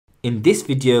In this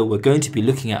video, we're going to be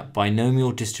looking at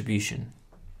binomial distribution.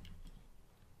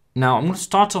 Now, I'm going to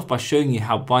start off by showing you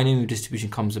how binomial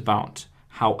distribution comes about.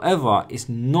 However, it's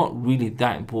not really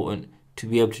that important to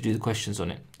be able to do the questions on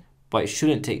it, but it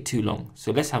shouldn't take too long.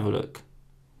 So let's have a look.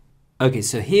 Okay,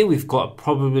 so here we've got a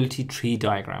probability tree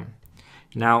diagram.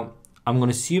 Now, I'm going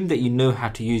to assume that you know how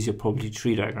to use your probability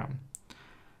tree diagram.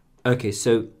 Okay,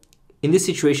 so in this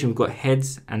situation, we've got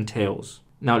heads and tails.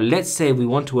 Now, let's say we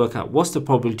want to work out what's the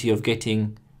probability of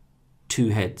getting 2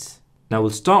 heads. Now, we'll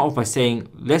start off by saying,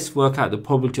 let's work out the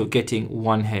probability of getting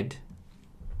 1 head.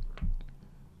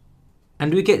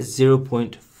 And we get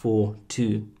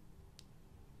 0.42.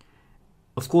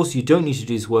 Of course, you don't need to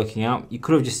do this working out. You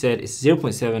could have just said it's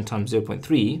 0.7 times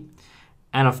 0.3.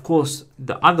 And of course,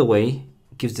 the other way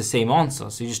gives the same answer.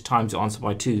 So you just times the answer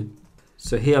by 2.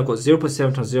 So here I've got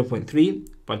 0.7 times 0.3,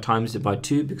 but times it by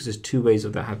 2 because there's 2 ways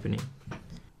of that happening.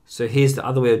 So here's the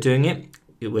other way of doing it.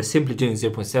 We're simply doing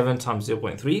 0.7 times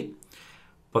 0.3,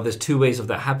 but there's 2 ways of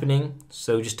that happening.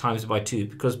 So just times it by 2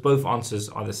 because both answers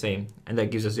are the same, and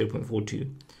that gives us 0.42.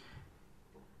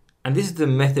 And this is the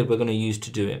method we're going to use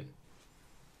to do it.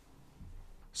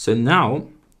 So now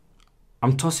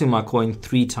I'm tossing my coin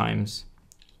 3 times,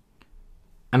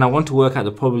 and I want to work out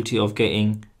the probability of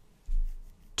getting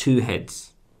 2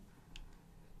 heads.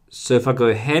 So if I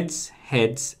go heads,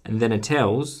 heads, and then a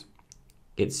tails,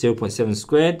 it's 0.7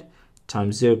 squared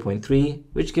times 0.3,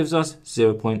 which gives us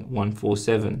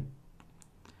 0.147.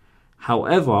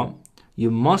 However,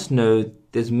 you must know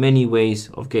there's many ways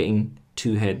of getting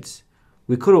 2 heads.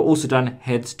 We could have also done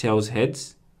heads, tails,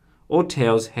 heads, or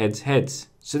tails, heads, heads.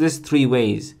 So there's 3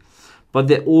 ways, but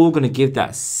they're all going to give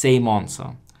that same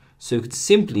answer. So you could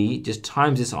simply just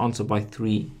times this answer by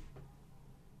 3.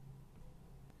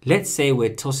 Let's say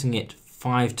we're tossing it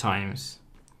 5 times.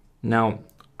 Now,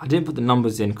 I didn't put the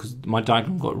numbers in because my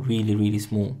diagram got really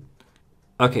small.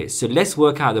 Okay, so let's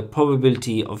work out the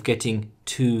probability of getting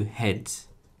 2 heads.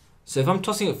 So if I'm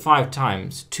tossing it 5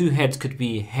 times, 2 heads could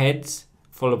be heads,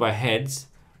 followed by heads,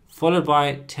 followed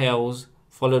by tails,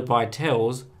 followed by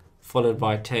tails, followed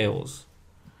by tails.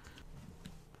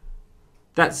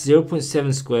 That's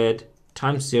 0.7 squared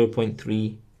times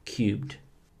 0.3 cubed.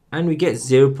 And we get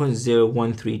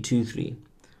 0.01323.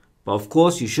 But of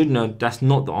course, you should know that's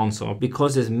not the answer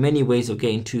because there's many ways of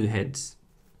getting 2 heads.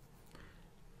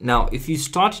 Now, if you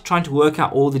start trying to work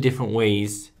out all the different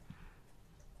ways,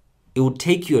 it will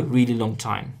take you a really long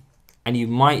time and you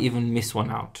might even miss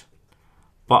one out.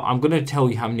 But I'm going to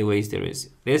tell you how many ways there is.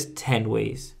 There's 10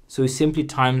 ways. So we simply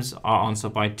times our answer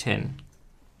by 10.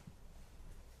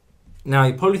 Now,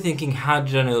 you're probably thinking, how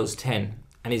did I know it was 10?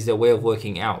 And is there a way of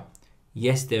working out?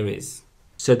 Yes, there is.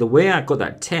 So the way I got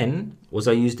that 10 was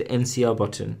I used the NCR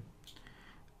button.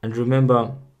 And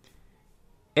remember,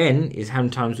 N is how many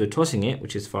times we're tossing it,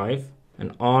 which is 5.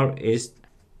 And R is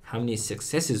how many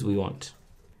successes we want.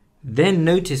 Then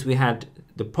notice we had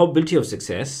the probability of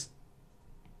success,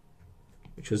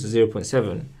 which was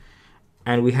 0.7.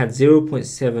 And we had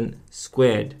 0.7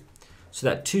 squared. So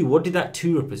that 2, what did that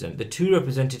 2 represent? The 2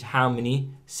 represented how many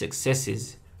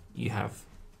successes you have.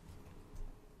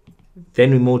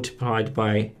 Then we multiplied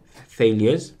by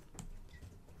failures.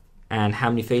 And how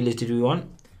many failures did we want?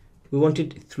 We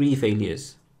wanted 3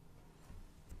 failures.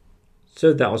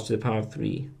 So that was to the power of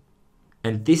 3.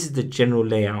 And this is the general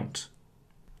layout.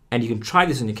 And you can try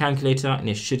this on your calculator and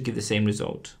it should give the same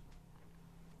result.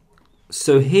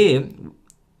 So here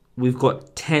we've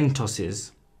got 10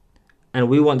 tosses and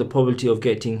we want the probability of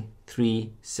getting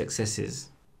 3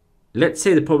 successes. Let's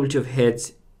say the probability of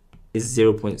heads is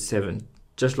 0.7.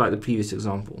 just like the previous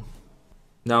example.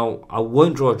 Now, I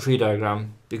won't draw a tree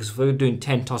diagram because if we're doing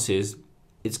 10 tosses,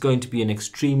 it's going to be an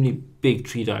extremely big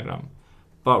tree diagram.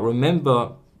 But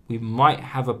remember, we might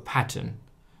have a pattern.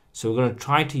 So we're going to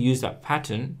try to use that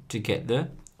pattern to get the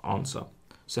answer.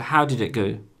 So how did it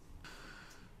go?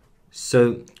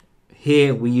 So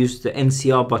here we use the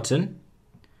NCR button.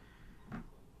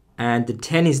 And the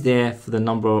 10 is there for the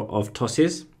number of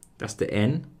tosses. That's the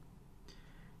N.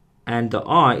 And the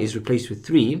R is replaced with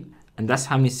 3, and that's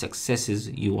how many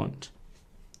successes you want.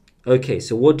 Okay,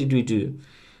 so what did we do?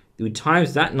 We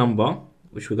times that number,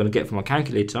 which we're going to get from our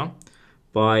calculator,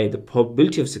 by the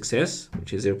probability of success,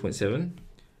 which is 0.7,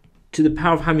 to the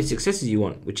power of how many successes you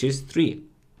want, which is 3. You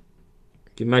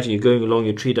can imagine you're going along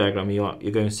your tree diagram,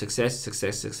 you're going success,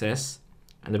 success, success,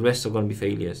 and the rest are going to be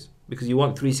failures, because you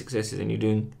want 3 successes and you're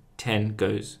doing 10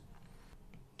 goes.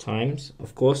 Times,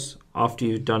 of course, after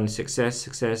you've done success,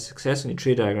 success, success on your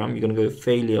tree diagram, you're going to go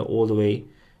failure all the way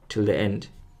till the end,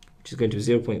 which is going to be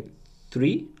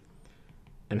 0.3.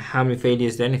 And how many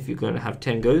failures then, if you're going to have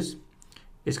 10 goes?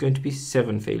 It's going to be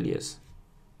 7 failures.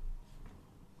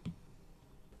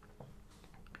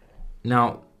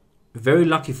 Now, very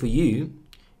lucky for you,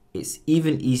 it's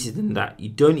even easier than that. You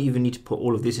don't even need to put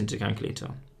all of this into the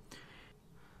calculator.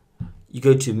 You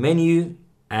go to menu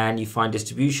and you find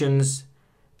distributions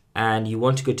and you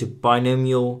want to go to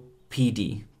binomial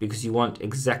PD because you want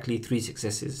exactly 3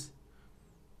 successes.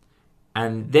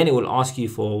 And then it will ask you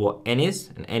for what n is,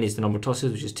 and n is the number of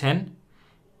tosses, which is 10.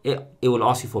 It will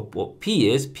ask you for what p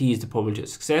is. P is the probability of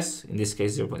success, in this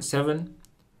case 0.7.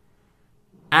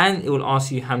 And it will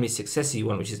ask you how many successes you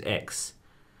want, which is x.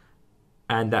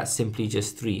 And that's simply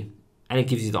just 3. And it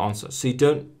gives you the answer. So you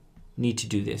don't need to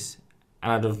do this.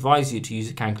 And I'd advise you to use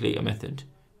the calculator method,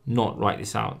 not write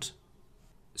this out.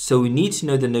 So we need to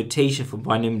know the notation for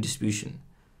binomial distribution.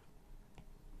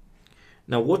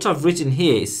 Now what I've written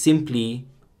here is simply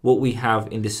what we have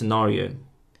in the scenario.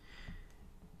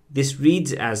 This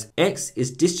reads as x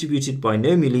is distributed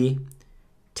binomially,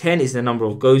 10 is the number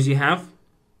of goes you have,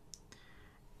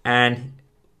 and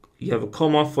you have a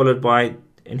comma followed by,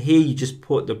 and here you just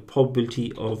put the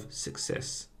probability of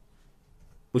success,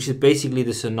 which is basically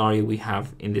the scenario we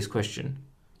have in this question.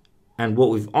 And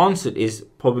what we've answered is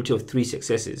probability of 3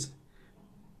 successes.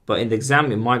 But in the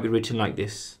exam, it might be written like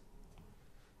this.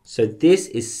 So this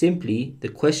is simply the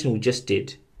question we just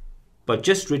did, but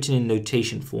just written in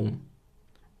notation form.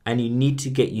 And you need to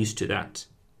get used to that.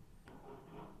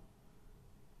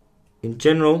 In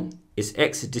general, it's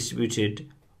x is distributed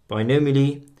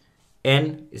binomially,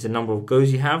 n is the number of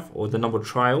goes you have, or the number of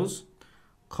trials,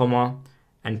 comma,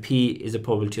 and p is the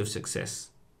probability of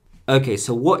success. Okay,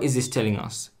 so what is this telling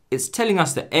us? It's telling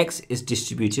us that x is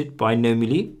distributed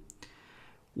binomially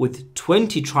with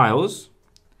 20 trials,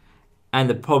 and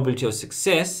the probability of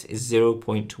success is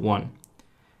 0.1.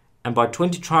 And by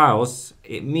 20 trials,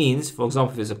 it means, for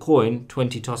example, if it's a coin,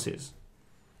 20 tosses.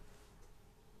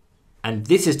 And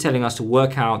this is telling us to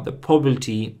work out the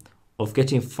probability of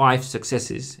getting 5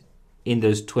 successes in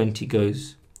those 20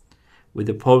 goes, with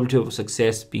the probability of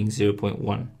success being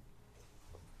 0.1.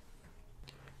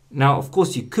 Now, of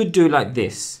course, you could do it like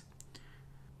this.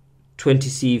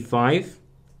 20C5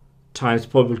 times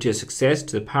probability of success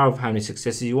to the power of how many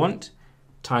successes you want,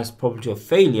 times probability of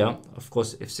failure, of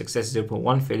course, if success is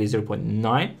 0.1, failure is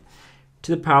 0.9,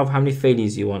 to the power of how many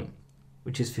failures you want,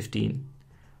 which is 15.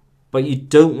 But you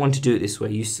don't want to do it this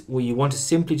way. You want to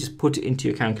simply just put it into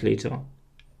your calculator.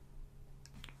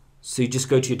 So you just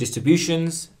go to your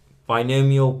distributions,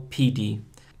 binomial PD.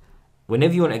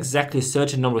 Whenever you want exactly a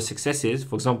certain number of successes,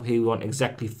 for example, here we want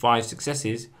exactly 5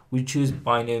 successes, we choose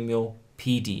binomial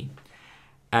PD.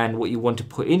 And what you want to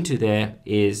put into there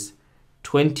is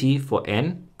 20 for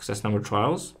n, because that's number of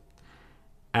trials.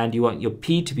 And you want your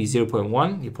p to be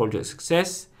 0.1, your probability of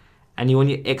success. And you want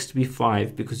your x to be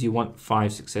 5, because you want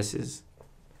 5 successes.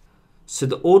 So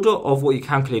the order of what you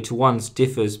calculate to ones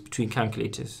differs between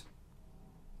calculators.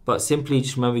 But simply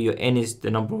just remember your n is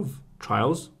the number of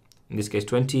trials, in this case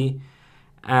 20.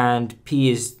 And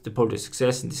p is the probability of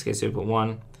success, in this case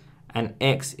 0.1. And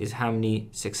x is how many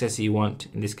successes you want,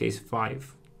 in this case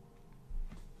 5.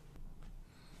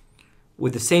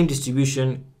 With the same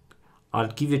distribution, I'll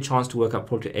give you a chance to work out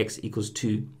probability x equals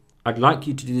 2. I'd like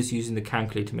you to do this using the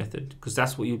calculator method, because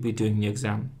that's what you'll be doing in your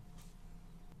exam.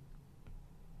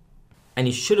 And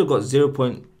you should have got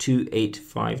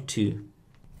 0.2852.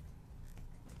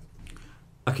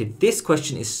 Okay, this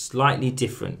question is slightly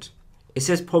different. It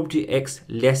says probability x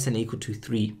less than or equal to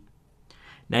 3.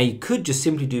 Now you could just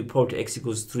simply do probability x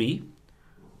equals 3.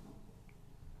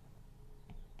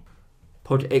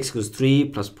 Probability x equals 3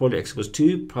 plus probability x equals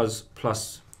 2 plus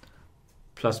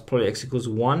probability x equals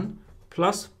 1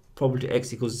 plus probability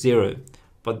x equals 0.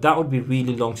 But that would be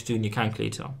really long to do in your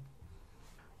calculator.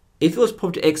 If it was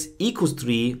probability x equals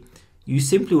 3, you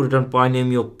simply would have done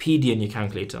binomial PD in your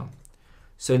calculator.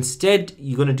 So instead,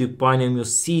 you're going to do binomial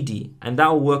CD, and that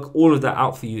will work all of that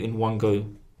out for you in one go.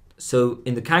 So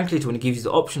in the calculator, when it gives you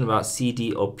the option about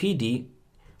CD or PD,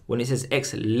 when it says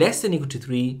x less than or equal to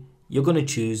 3, you're going to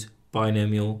choose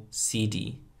binomial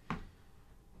CD.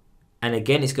 And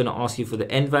again, it's going to ask you for the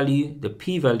n value, the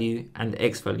p value, and the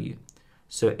x value.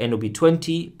 So n will be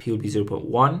 20, p will be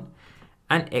 0.1,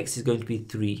 and x is going to be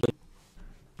 3.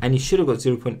 And you should have got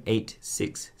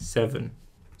 0.867.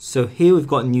 So here we've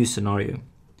got a new scenario.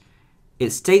 It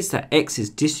states that x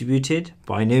is distributed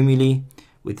binomially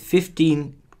with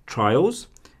 15 trials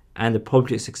and the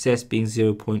probability of success being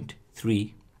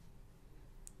 0.3.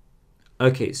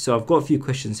 Okay, so I've got a few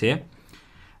questions here.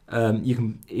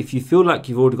 If you feel like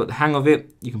you've already got the hang of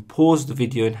it, you can pause the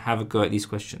video and have a go at these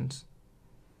questions.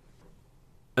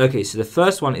 Okay, so the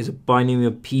first one is a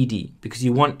binomial PD because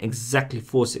you want exactly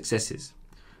 4 successes.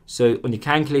 So on your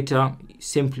calculator,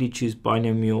 simply choose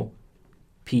binomial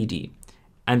PD.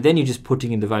 and then you're just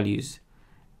putting in the values.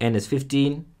 N as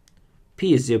 15,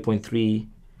 P is 0.3,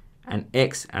 and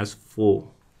X as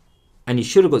 4. And you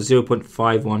should have got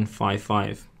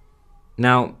 0.5155.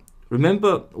 Now,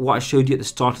 remember what I showed you at the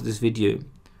start of this video?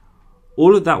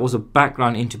 All of that was a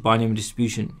background into binomial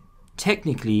distribution.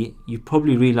 Technically, you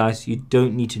probably realize you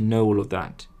don't need to know all of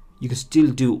that. You can still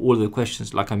do all of the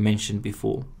questions like I mentioned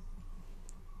before.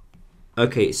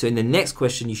 Okay, so in the next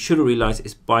question, you should have realized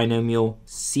it's binomial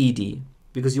CD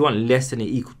because you want less than or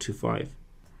equal to 5.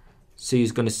 So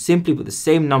you're going to simply put the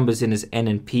same numbers in as N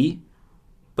and P,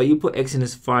 but you put X in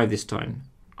as 5 this time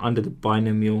under the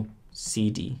binomial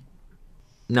CD.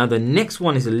 Now the next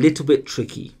one is a little bit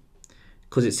tricky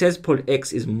because it says pod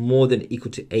X is more than or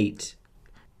equal to 8.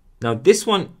 Now this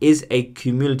one is a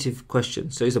cumulative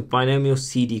question, so it's a binomial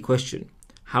CD question.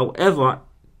 However,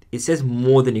 it says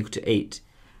more than or equal to 8,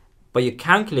 but your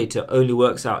calculator only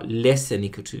works out less than or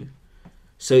equal to.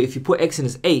 So if you put X in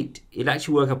as 8, it'll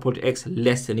actually work out pod X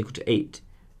less than or equal to 8,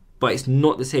 but it's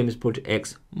not the same as pod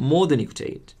X more than or equal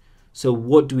to 8. So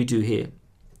what do we do here?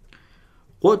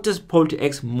 What does pod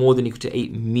X more than or equal to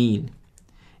 8 mean?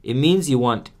 It means you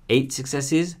want 8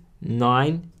 successes,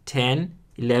 9, 10,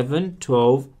 11,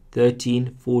 12,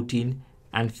 13, 14,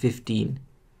 and 15.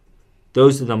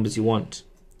 Those are the numbers you want.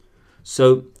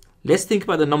 So let's think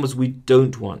about the numbers we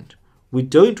don't want. We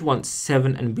don't want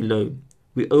 7 and below.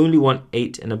 We only want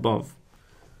 8 and above.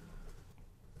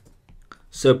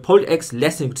 So pod X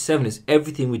less than or equal to 7 is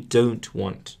everything we don't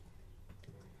want.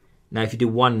 Now if you do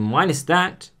 1 minus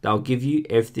that, that'll give you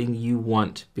everything you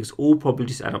want because all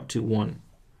probabilities add up to 1.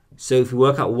 So if we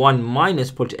work out 1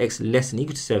 minus pod X less than or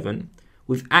equal to 7,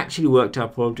 we've actually worked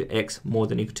out probability X more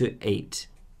than or equal to 8.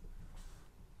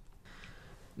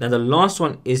 Now the last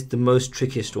one is the most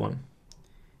trickiest one.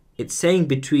 It's saying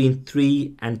between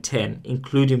 3 and 10,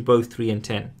 including both 3 and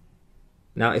 10.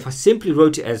 Now if I simply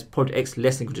wrote it as pod X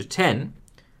less than or equal to 10,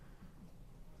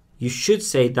 you should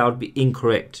say that would be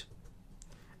incorrect.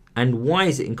 And why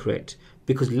is it incorrect?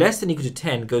 Because less than or equal to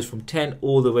 10 goes from 10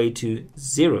 all the way to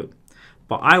 0.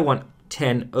 But I want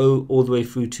 10 all the way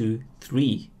through to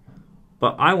 3.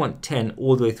 But I want 10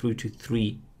 all the way through to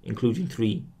 3, including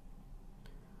 3.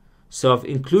 So I've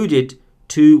included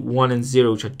 2, 1, and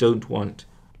 0, which I don't want.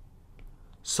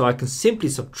 So I can simply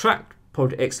subtract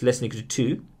pod X less than or equal to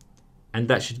 2, and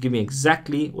that should give me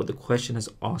exactly what the question has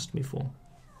asked me for.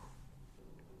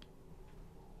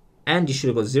 And you should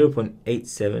have got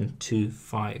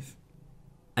 0.8725.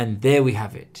 And there we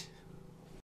have it.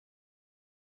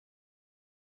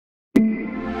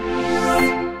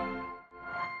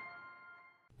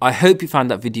 I hope you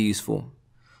found that video useful.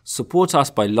 Support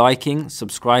us by liking,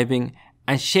 subscribing,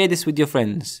 and share this with your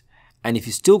friends. And if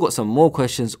you still got some more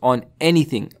questions on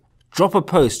anything, drop a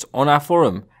post on our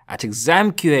forum at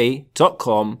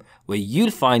examqa.com where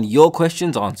you'll find your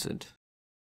questions answered.